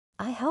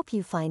I hope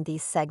you find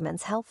these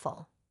segments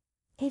helpful.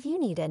 If you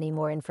need any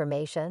more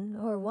information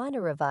or want to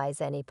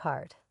revise any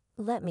part,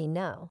 let me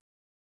know.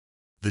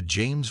 The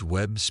James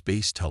Webb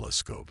Space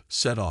Telescope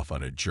set off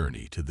on a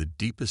journey to the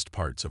deepest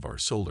parts of our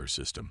solar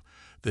system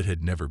that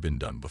had never been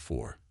done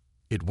before.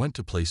 It went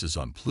to places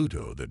on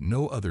Pluto that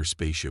no other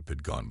spaceship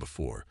had gone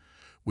before,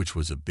 which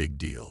was a big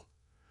deal.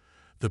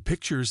 The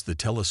pictures the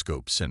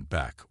telescope sent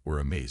back were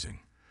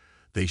amazing.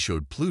 They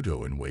showed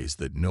Pluto in ways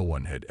that no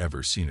one had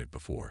ever seen it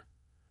before.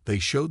 They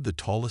showed the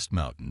tallest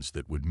mountains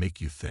that would make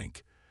you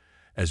think,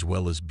 as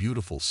well as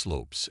beautiful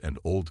slopes and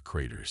old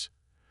craters.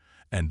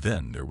 And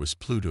then there was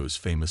Pluto's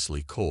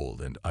famously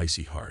cold and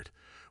icy heart,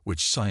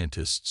 which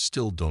scientists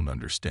still don't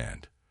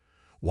understand.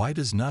 Why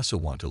does NASA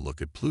want to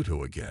look at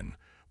Pluto again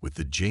with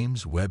the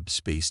James Webb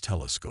Space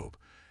Telescope,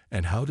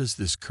 and how does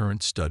this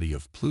current study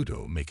of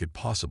Pluto make it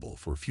possible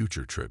for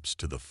future trips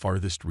to the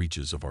farthest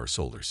reaches of our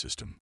solar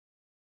system?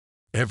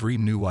 Every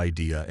new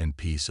idea and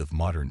piece of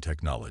modern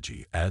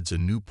technology adds a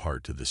new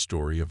part to the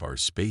story of our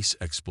space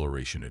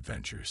exploration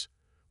adventures.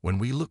 When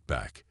we look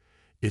back,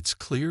 it's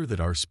clear that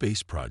our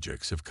space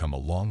projects have come a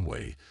long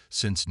way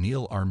since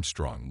Neil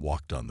Armstrong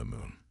walked on the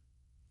moon.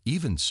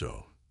 Even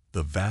so,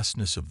 the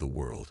vastness of the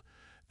world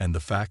and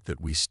the fact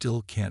that we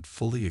still can't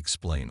fully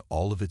explain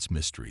all of its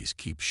mysteries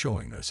keep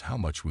showing us how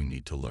much we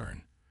need to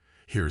learn.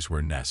 Here's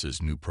where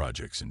NASA's new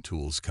projects and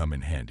tools come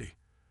in handy.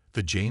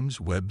 The James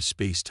Webb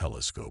Space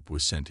Telescope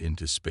was sent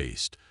into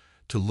space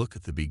to look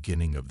at the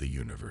beginning of the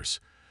universe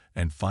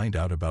and find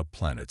out about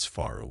planets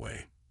far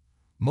away.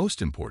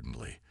 Most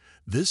importantly,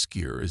 this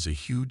gear is a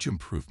huge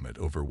improvement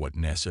over what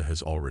NASA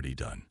has already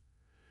done.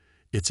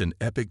 It's an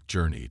epic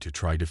journey to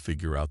try to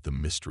figure out the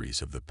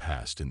mysteries of the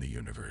past in the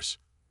universe.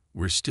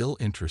 We're still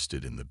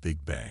interested in the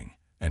Big Bang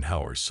and how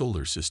our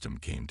solar system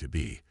came to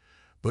be,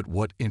 but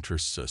what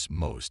interests us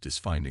most is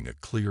finding a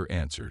clear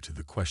answer to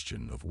the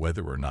question of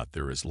whether or not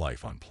there is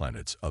life on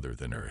planets other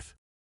than Earth.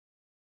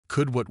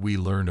 Could what we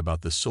learn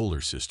about the solar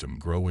system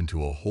grow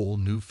into a whole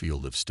new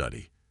field of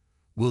study?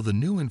 Will the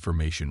new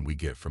information we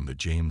get from the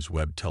James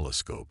Webb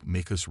Telescope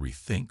make us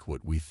rethink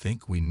what we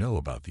think we know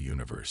about the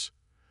universe?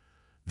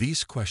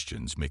 These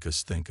questions make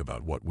us think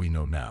about what we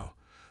know now,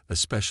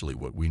 especially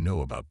what we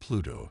know about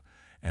Pluto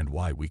and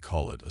why we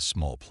call it a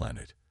small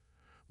planet.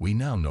 We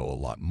now know a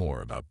lot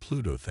more about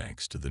Pluto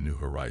thanks to the New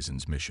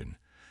Horizons mission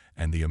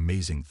and the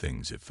amazing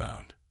things it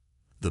found.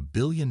 The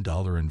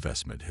billion-dollar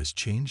investment has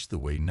changed the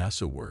way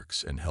NASA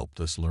works and helped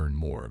us learn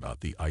more about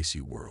the icy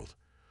world.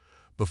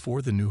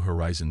 Before the New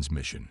Horizons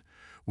mission,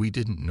 we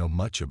didn't know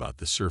much about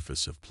the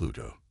surface of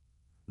Pluto.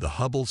 The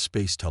Hubble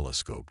Space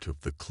Telescope took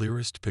the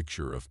clearest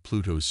picture of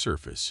Pluto's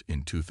surface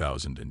in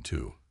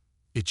 2002.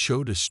 It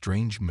showed a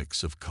strange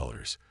mix of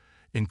colors,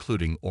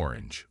 including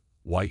orange,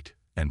 white,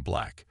 and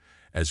black,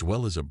 as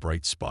well as a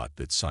bright spot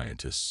that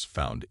scientists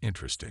found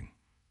interesting.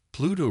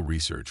 Pluto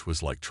research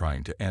was like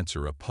trying to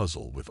answer a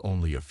puzzle with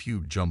only a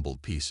few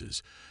jumbled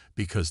pieces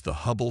because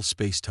the Hubble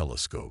Space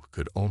Telescope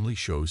could only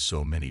show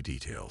so many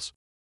details.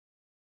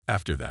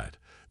 After that,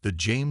 the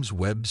James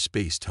Webb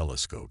Space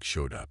Telescope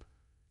showed up.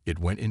 It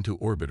went into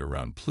orbit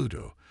around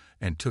Pluto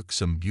and took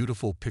some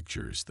beautiful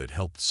pictures that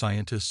helped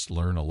scientists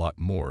learn a lot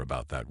more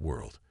about that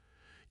world.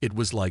 It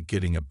was like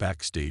getting a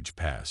backstage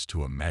pass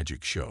to a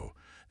magic show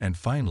and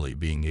finally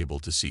being able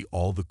to see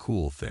all the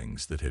cool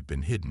things that had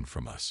been hidden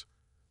from us.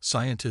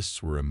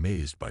 Scientists were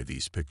amazed by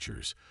these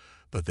pictures,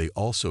 but they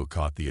also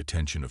caught the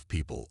attention of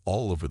people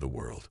all over the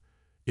world.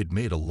 It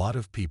made a lot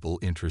of people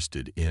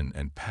interested in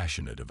and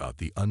passionate about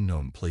the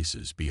unknown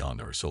places beyond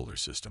our solar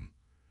system.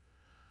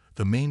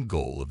 The main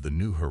goal of the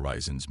New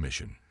Horizons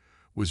mission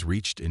was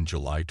reached in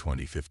July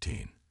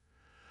 2015.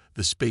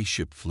 The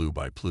spaceship flew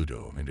by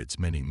Pluto and its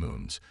many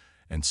moons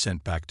and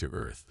sent back to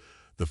Earth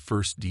the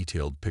first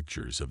detailed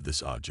pictures of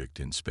this object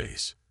in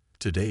space.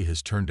 Today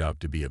has turned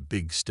out to be a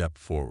big step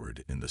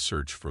forward in the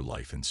search for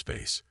life in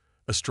space.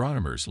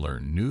 Astronomers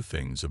learn new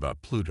things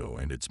about Pluto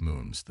and its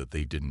moons that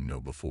they didn't know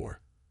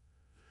before.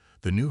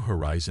 The New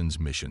Horizons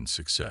mission's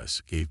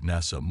success gave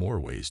NASA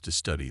more ways to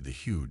study the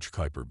huge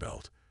Kuiper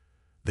belt.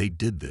 They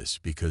did this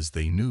because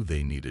they knew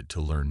they needed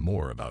to learn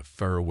more about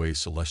faraway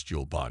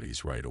celestial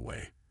bodies right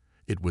away.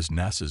 It was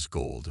NASA's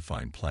goal to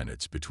find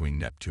planets between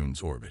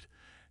Neptune's orbit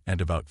and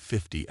about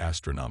 50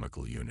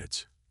 astronomical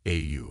units,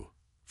 AU,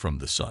 from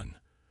the Sun.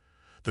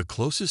 The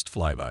closest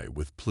flyby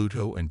with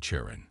Pluto and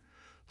Charon,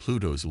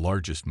 Pluto's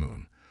largest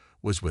moon,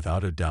 was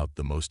without a doubt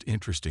the most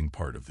interesting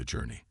part of the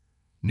journey.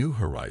 New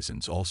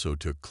Horizons also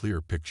took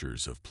clear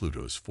pictures of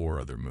Pluto's 4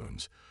 other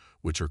moons,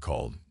 which are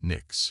called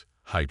Nix,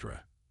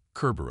 Hydra,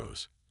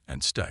 Kerberos,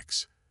 and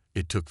Styx.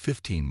 It took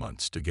 15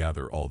 months to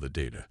gather all the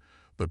data,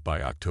 but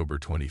by October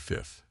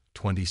 25,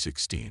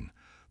 2016,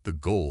 the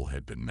goal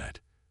had been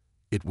met.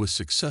 It was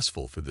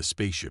successful for the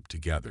spaceship to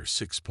gather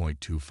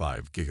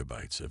 6.25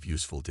 gigabytes of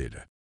useful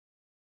data.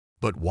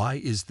 But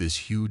why is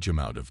this huge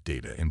amount of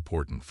data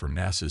important for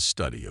NASA's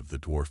study of the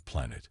dwarf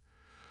planet?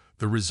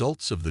 The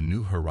results of the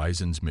New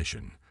Horizons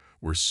mission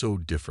were so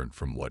different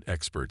from what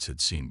experts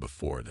had seen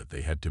before that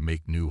they had to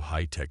make new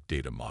high-tech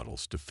data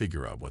models to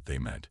figure out what they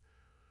meant.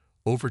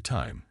 Over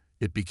time,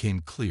 it became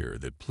clear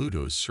that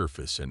Pluto's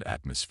surface and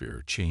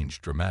atmosphere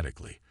changed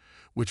dramatically,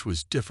 which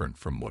was different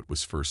from what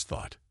was first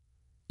thought.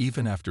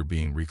 Even after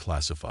being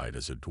reclassified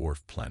as a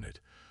dwarf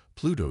planet,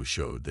 Pluto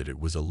showed that it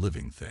was a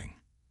living thing.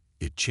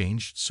 It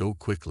changed so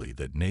quickly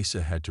that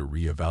NASA had to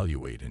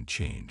reevaluate and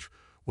change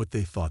what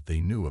they thought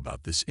they knew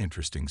about this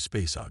interesting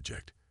space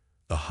object.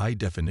 The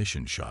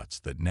high-definition shots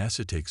that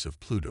NASA takes of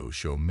Pluto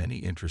show many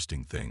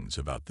interesting things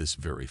about this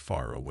very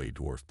far-away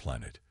dwarf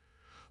planet.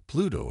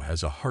 Pluto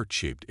has a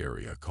heart-shaped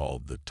area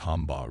called the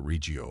Tombaugh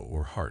Regio,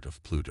 or Heart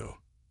of Pluto.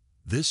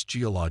 This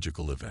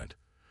geological event,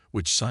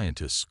 which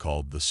scientists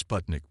called the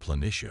Sputnik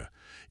Planitia,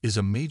 is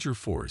a major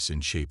force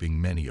in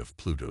shaping many of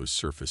Pluto's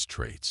surface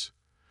traits.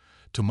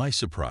 To my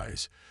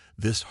surprise,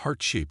 this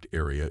heart-shaped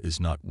area is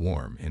not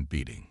warm and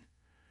beating.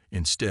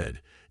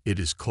 Instead, it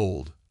is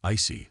cold,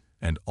 icy,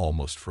 and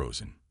almost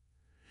frozen.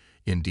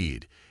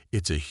 Indeed,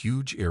 it's a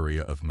huge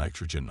area of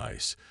nitrogen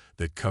ice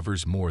that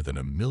covers more than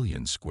 1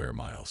 million square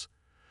miles.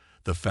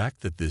 The fact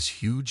that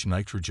this huge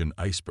nitrogen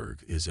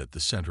iceberg is at the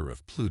center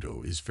of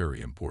Pluto is very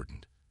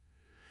important.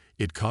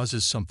 It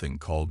causes something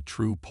called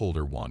true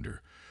polar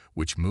wander,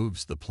 which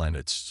moves the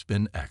planet's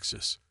spin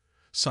axis.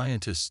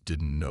 Scientists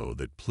didn't know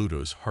that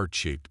Pluto's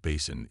heart-shaped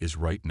basin is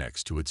right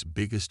next to its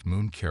biggest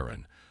moon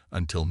Charon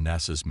until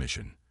NASA's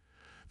mission.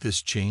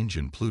 This change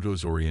in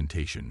Pluto's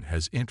orientation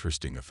has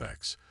interesting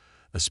effects,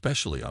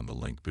 especially on the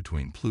link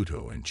between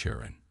Pluto and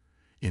Charon.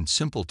 In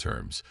simple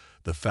terms,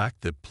 the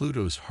fact that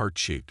Pluto's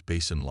heart-shaped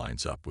basin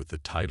lines up with the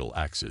tidal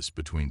axis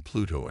between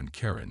Pluto and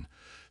Charon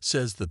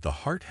says that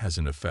the heart has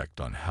an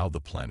effect on how the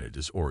planet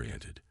is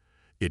oriented.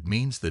 It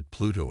means that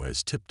Pluto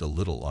has tipped a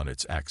little on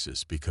its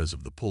axis because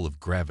of the pull of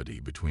gravity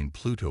between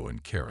Pluto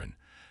and Charon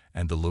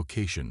and the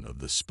location of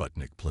the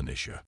Sputnik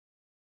Planitia.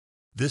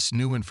 This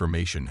new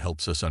information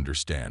helps us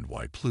understand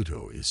why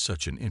Pluto is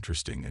such an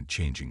interesting and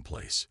changing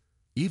place.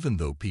 Even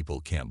though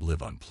people can't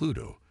live on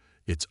Pluto,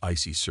 its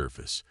icy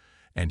surface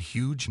and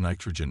huge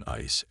nitrogen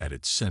ice at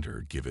its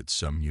center give it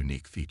some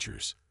unique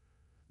features.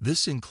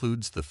 This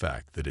includes the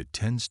fact that it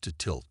tends to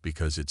tilt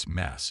because its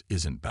mass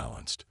isn't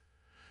balanced.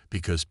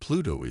 Because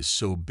Pluto is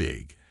so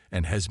big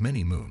and has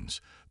many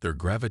moons, their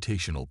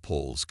gravitational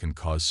poles can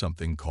cause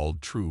something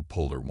called true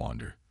polar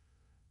wander.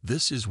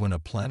 This is when a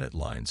planet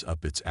lines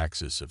up its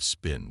axis of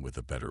spin with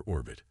a better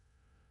orbit.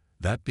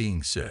 That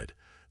being said,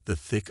 the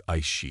thick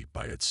ice sheet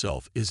by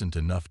itself isn't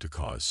enough to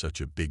cause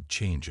such a big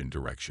change in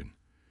direction.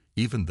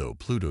 Even though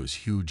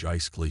Pluto's huge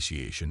ice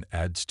glaciation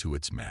adds to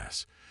its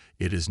mass,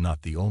 it is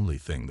not the only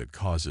thing that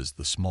causes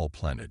the small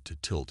planet to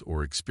tilt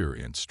or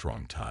experience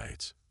strong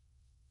tides.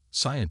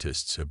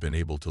 Scientists have been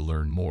able to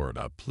learn more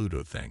about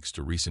Pluto thanks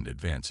to recent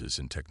advances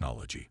in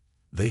technology.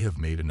 They have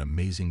made an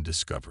amazing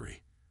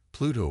discovery.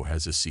 Pluto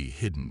has a sea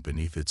hidden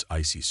beneath its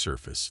icy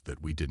surface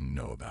that we didn't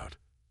know about.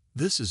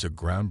 This is a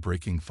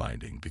groundbreaking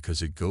finding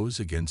because it goes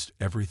against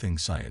everything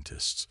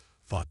scientists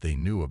thought they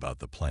knew about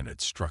the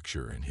planet's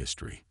structure and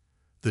history.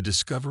 The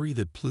discovery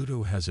that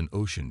Pluto has an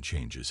ocean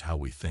changes how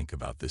we think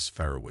about this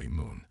faraway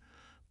moon,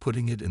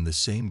 putting it in the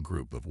same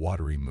group of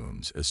watery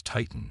moons as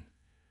Titan,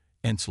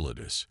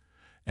 Enceladus,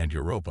 and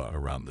Europa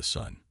around the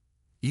Sun.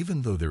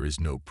 Even though there is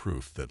no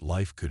proof that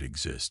life could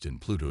exist in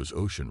Pluto's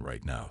ocean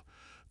right now,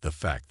 the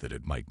fact that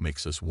it might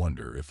makes us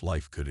wonder if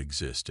life could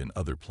exist in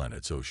other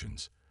planets'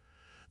 oceans.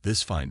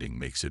 This finding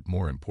makes it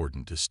more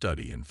important to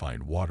study and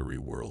find watery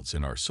worlds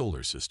in our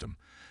solar system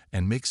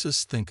and makes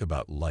us think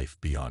about life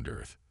beyond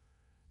Earth.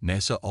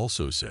 NASA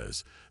also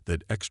says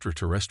that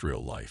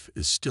extraterrestrial life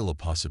is still a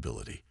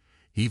possibility,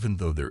 even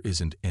though there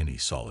isn't any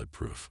solid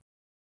proof.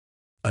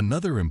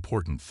 Another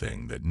important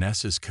thing that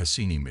NASA's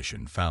Cassini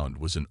mission found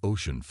was an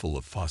ocean full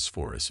of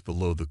phosphorus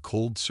below the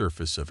cold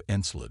surface of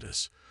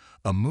Enceladus,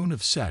 a moon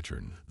of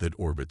Saturn that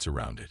orbits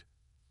around it.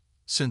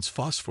 Since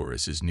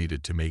phosphorus is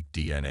needed to make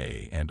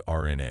DNA and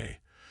RNA,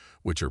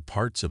 which are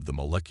parts of the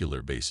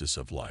molecular basis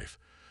of life,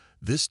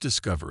 this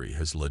discovery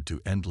has led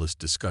to endless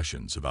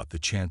discussions about the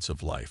chance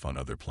of life on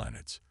other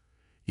planets.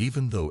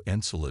 Even though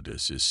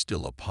Enceladus is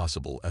still a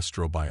possible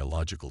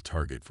astrobiological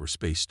target for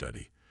space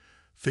study,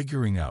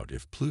 figuring out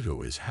if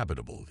Pluto is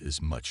habitable is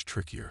much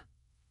trickier.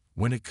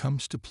 When it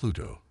comes to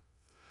Pluto,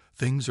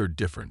 things are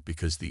different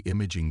because the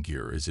imaging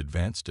gear is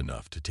advanced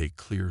enough to take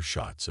clear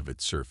shots of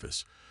its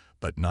surface,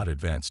 but not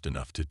advanced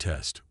enough to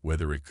test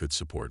whether it could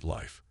support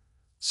life.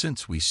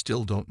 Since we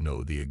still don't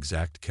know the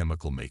exact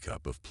chemical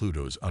makeup of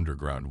Pluto's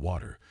underground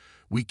water,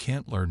 we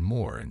can't learn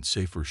more and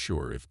say for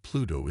sure if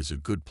Pluto is a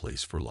good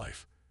place for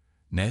life.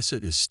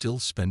 NASA is still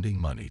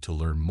spending money to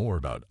learn more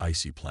about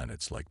icy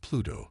planets like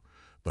Pluto,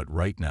 but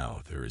right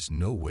now there is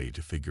no way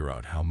to figure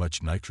out how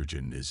much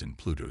nitrogen is in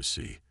Pluto's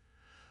sea.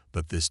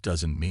 But this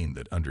doesn't mean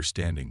that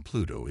understanding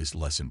Pluto is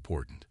less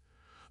important.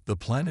 The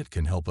planet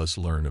can help us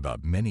learn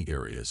about many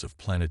areas of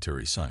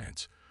planetary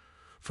science,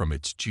 from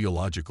its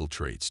geological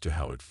traits to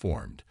how it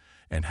formed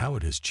and how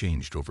it has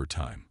changed over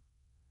time.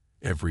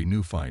 Every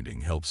new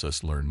finding helps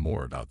us learn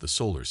more about the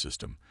solar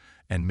system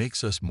and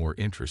makes us more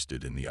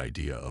interested in the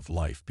idea of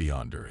life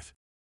beyond Earth.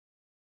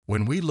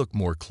 When we look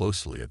more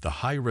closely at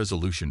the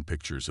high-resolution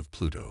pictures of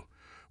Pluto,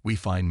 We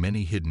find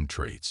many hidden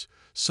traits,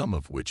 some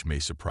of which may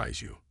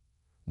surprise you.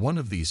 One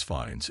of these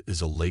finds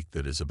is a lake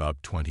that is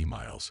about 20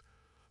 miles,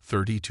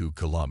 32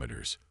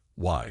 kilometers,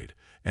 wide,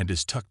 and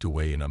is tucked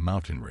away in a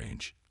mountain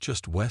range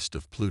just west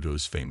of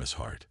Pluto's famous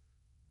heart.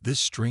 This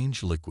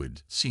strange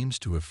liquid seems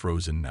to have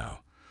frozen now,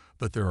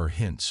 but there are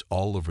hints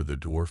all over the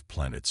dwarf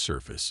planet's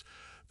surface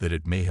that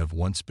it may have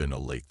once been a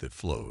lake that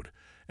flowed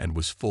and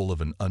was full of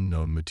an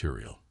unknown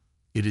material.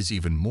 It is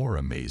even more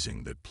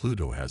amazing that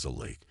Pluto has a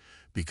lake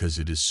because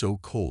it is so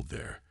cold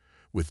there,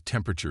 with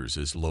temperatures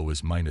as low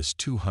as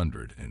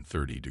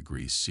 -230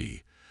 degrees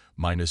C,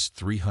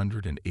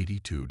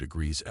 -382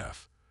 degrees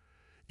F.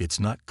 It's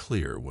not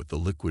clear what the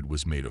liquid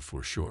was made of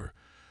for sure,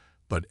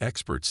 but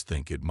experts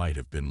think it might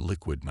have been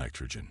liquid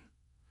nitrogen.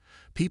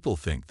 People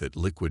think that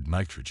liquid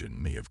nitrogen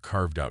may have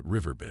carved out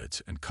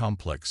riverbeds and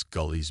complex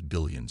gullies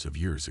billions of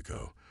years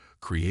ago,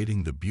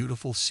 creating the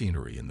beautiful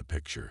scenery in the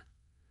picture.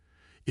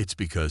 It's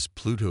because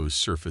Pluto's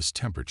surface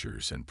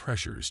temperatures and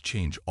pressures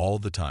change all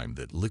the time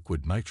that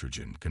liquid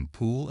nitrogen can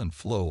pool and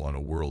flow on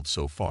a world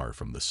so far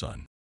from the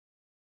Sun.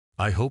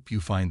 I hope you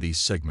find these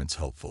segments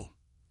helpful.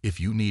 If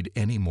you need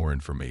any more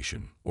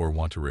information or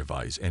want to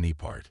revise any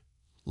part,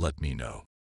 let me know.